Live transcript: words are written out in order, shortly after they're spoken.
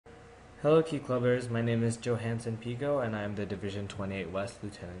Hello Key Clubbers, my name is Johansson Pico and I am the Division 28 West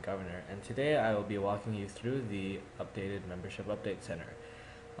Lieutenant Governor, and today I will be walking you through the updated Membership Update Center.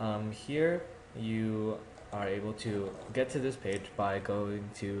 Here you are able to get to this page by going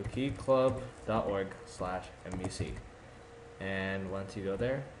to keyclub.org/MUC, and once you go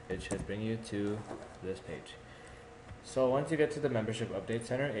there it should bring you to this page. So once you get to the Membership Update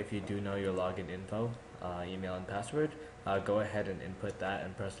Center, if you do know your login info, email and password, go ahead and input that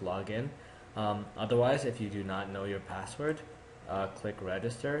and press login. Otherwise, if you do not know your password, click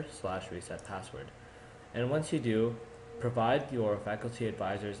register/reset password. And once you do, provide your faculty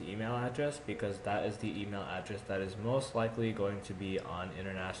advisor's email address, because that is the email address that is most likely going to be on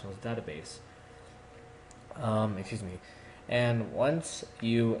International's database. Excuse me. And once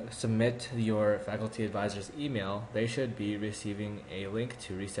you submit your faculty advisor's email, they should be receiving a link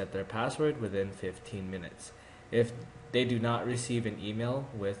to reset their password within 15 minutes. If they do not receive an email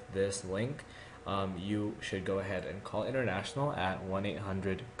with this link, you should go ahead and call International at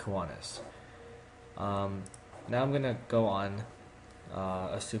 1-800-KIWANIS. Now I'm going to go on,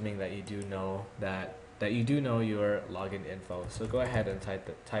 assuming that you do know your login info. So go ahead and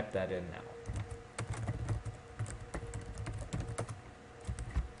type that in now.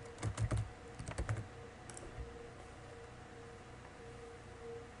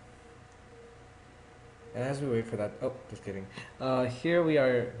 And as we wait for that, just kidding. Here we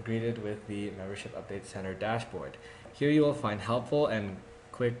are greeted with the Membership Update Center dashboard. Here you will find helpful and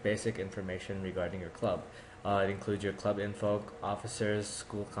quick basic information regarding your club. It includes your club info, officers,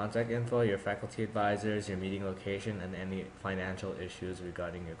 school contact info, your faculty advisors, your meeting location, and any financial issues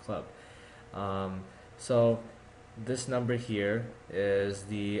regarding your club. So this number here is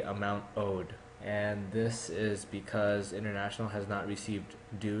the amount owed, and this is because International has not received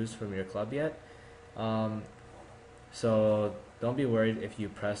dues from your club yet. So don't be worried if you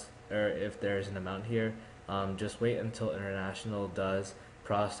press or if there's an amount here. Just wait until International does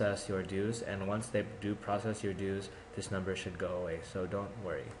process your dues, and once they do process your dues, this number should go away, so don't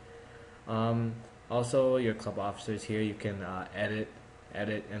worry. Also, your club officers here, you can edit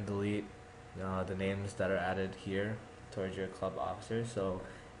and delete the names that are added here towards your club officers. So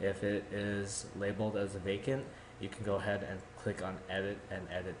if it is labeled as a vacant, you can go ahead and click on edit and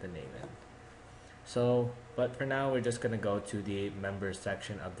edit the name in. So, but for now, we're just going to go to the members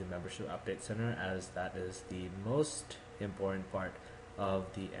section of the Membership Update Center, as that is the most important part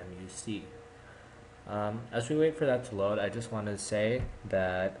of the MUC. As we wait for that to load, I just want to say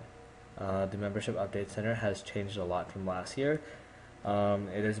that the Membership Update Center has changed a lot from last year.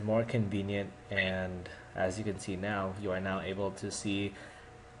 It is more convenient, and as you can see now, you are now able to see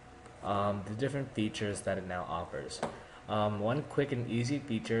the different features that it now offers. One quick and easy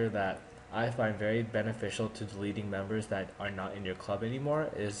feature that I find very beneficial to deleting members that are not in your club anymore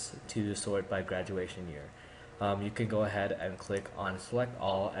is to sort by graduation year. You can go ahead and click on select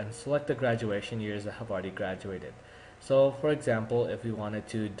all and select the graduation years that have already graduated. So for example, if we wanted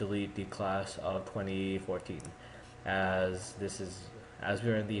to delete the class of 2014, as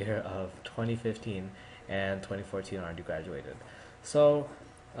we are in the year of 2015 and 2014 already graduated. So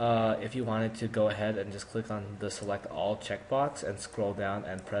if you wanted to go ahead and just click on the select all checkbox and scroll down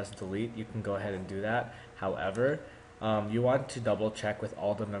and press delete, you can go ahead and do that. However, you want to double check with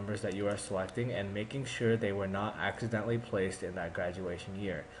all the members that you are selecting and making sure they were not accidentally placed in that graduation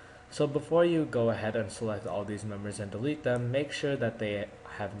year. So before you go ahead and select all these members and delete them, make sure that they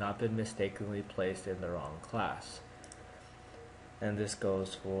have not been mistakenly placed in the wrong class. And this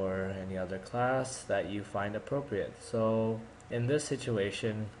goes for any other class that you find appropriate. So in this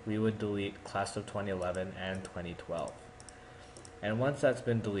situation, we would delete class of 2011 and 2012. And once that's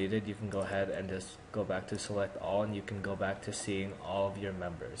been deleted, you can go ahead and just go back to select all, and you can go back to seeing all of your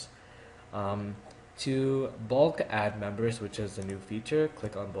members. To bulk add members, which is a new feature,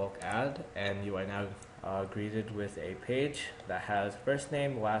 click on bulk add, and you are now greeted with a page that has first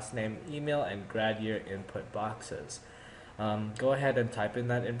name, last name, email, and grad year input boxes. Go ahead and type in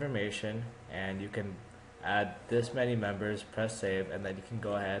that information, and you can add this many members, press save, and then you can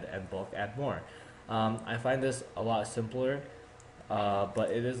go ahead and bulk add more. I find this a lot simpler, but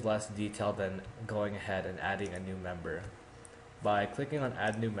it is less detailed than going ahead and adding a new member. By clicking on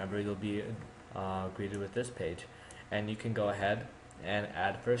add new member, you'll be greeted with this page, and you can go ahead and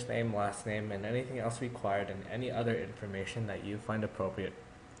add first name, last name, and anything else required, and any other information that you find appropriate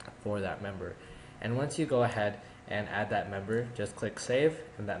for that member. And once you go ahead and add that member, just click save,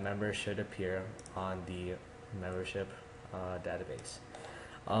 and that member should appear on the membership database.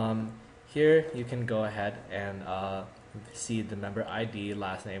 Here you can go ahead and see the member ID,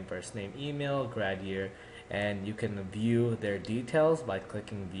 last name, first name, email, grad year, and you can view their details by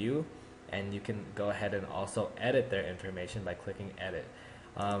clicking view. and you can go ahead and also edit their information by clicking edit.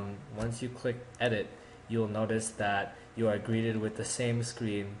 Once you click edit, you'll notice that you are greeted with the same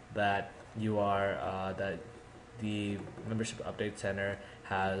screen that that the membership update center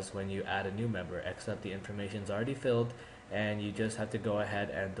has when you add a new member, except the information is already filled and you just have to go ahead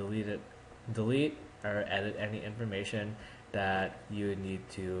and delete or edit any information that you need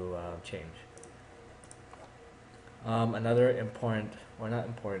to change. Another important, or not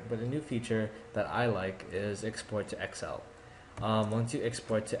important, but a new feature that I like is export to Excel. Once you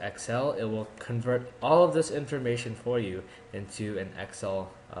export to Excel, it will convert all of this information for you into an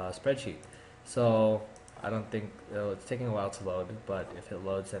Excel spreadsheet. So I don't think it's taking a while to load, but if it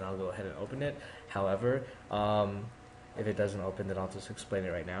loads, then I'll go ahead and open it. However, if it doesn't open, then I'll just explain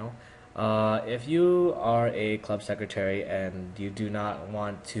it right now. If you are a club secretary and you do not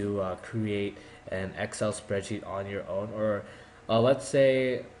want to create an Excel spreadsheet on your own, or let's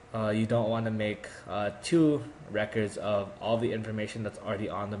say you don't want to make 2 records of all the information that's already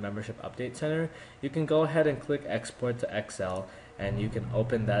on the membership update center, you can go ahead and click export to Excel, and you can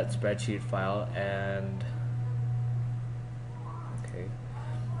open that spreadsheet file, and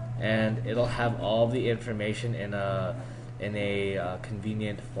it'll have all the information in a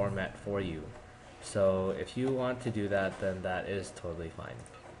convenient format for you. So if you want to do that, then that is totally fine.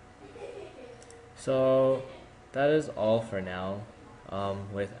 So that is all for now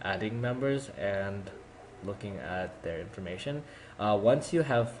with adding members and looking at their information. Once you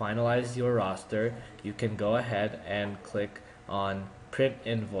have finalized your roster, you can go ahead and click on print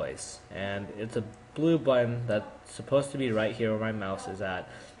invoice, and it's a blue button that's supposed to be right here where my mouse is at,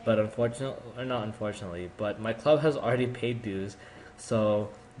 but but my club has already paid dues, so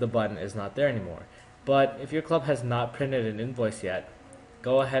the button is not there anymore. But if your club has not printed an invoice yet,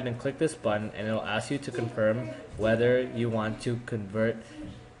 go ahead and click this button, and it'll ask you to confirm whether you want to convert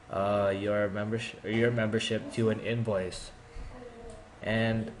your membership to an invoice.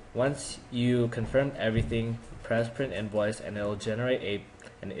 And once you confirm everything, press print invoice, and it will generate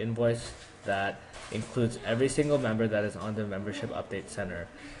an invoice that includes every single member that is on the membership update center.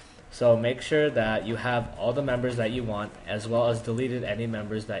 So make sure that you have all the members that you want, as well as deleted any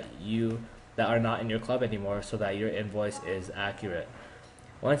members that are not in your club anymore, so that your invoice is accurate.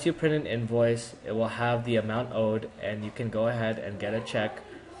 Once you print an invoice, it will have the amount owed, and you can go ahead and get a check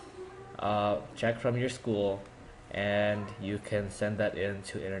from your school, and you can send that in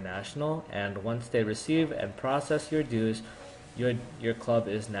to International, and once they receive and process your dues, your club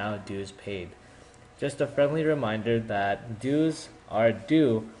is now dues paid. Just a friendly reminder that dues are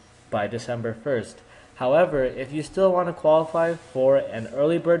due by December 1st. However, if you still want to qualify for an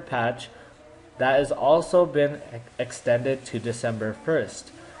early bird patch, that has also been extended to December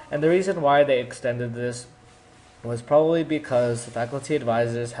 1st. And the reason why they extended this was probably because faculty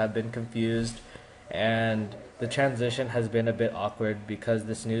advisors have been confused, and the transition has been a bit awkward because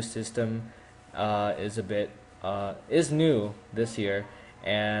this new system is new this year,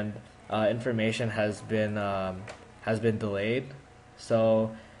 and information has been delayed.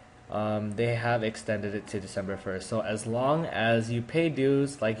 So they have extended it to December 1st. So as long as you pay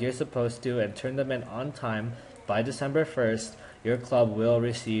dues like you're supposed to and turn them in on time by December 1st, your club will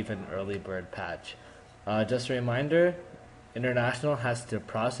receive an early bird patch. Just a reminder, International has to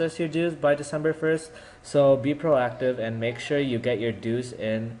process your dues by December 1st, so be proactive and make sure you get your dues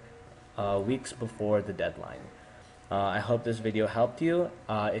in weeks before the deadline. I hope this video helped you.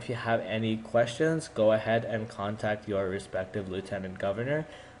 If you have any questions, go ahead and contact your respective Lieutenant Governor.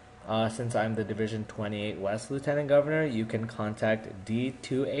 Since I'm the Division 28 West Lieutenant Governor, you can contact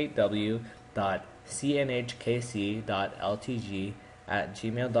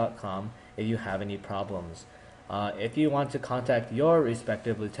d28w.cnhkc.ltg@gmail.com if you have any problems. If you want to contact your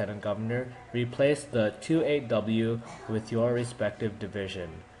respective Lieutenant Governor, replace the 28W with your respective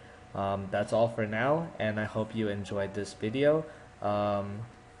division. That's all for now, and I hope you enjoyed this video.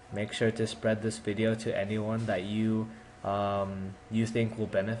 Make sure to spread this video to anyone that you think will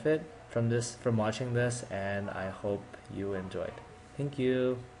benefit from watching this, and I hope you enjoyed. Thank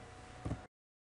you.